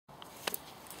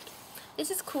This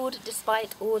is called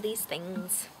Despite All These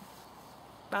Things.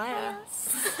 Bye.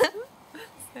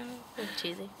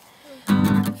 Cheesy.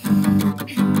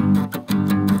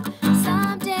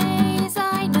 Some days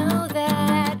I know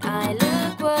that I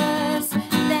look worse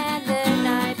than the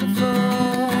night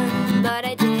before, but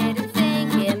I didn't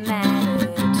think it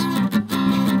mattered.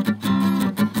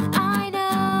 I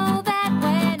know that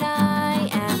when I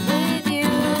am with you,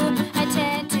 I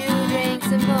tend to drink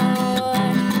some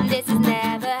more. This has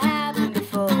never happened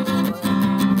before.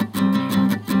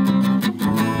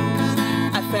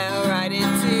 I fell right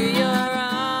into your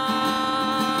arms,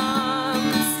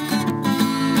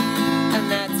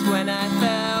 and that's when I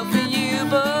fell for you,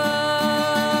 boy.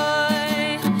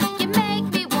 You make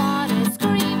me wanna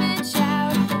scream and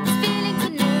shout. These feelings are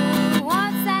new,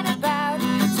 what's that about?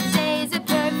 Some days are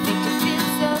perfect, it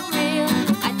feels so real.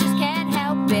 I just can't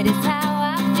help it, it's how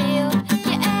I feel.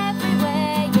 You're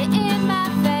everywhere, you're in my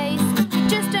face. You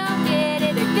just don't get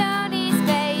it, a girl needs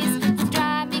space. You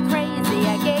drive me crazy,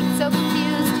 I get so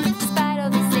confused. Despite all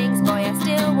these things, boy, I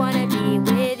still wanna be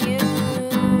with you.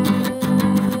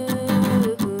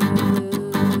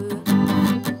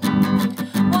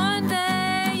 One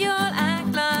day you'll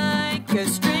act like a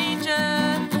stranger.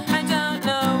 I don't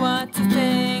know what to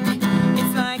think.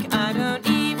 It's like I don't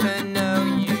even know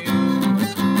you.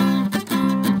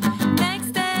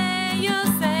 Next day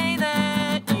you'll say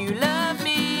that you love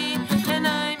me, and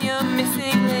I'm your missing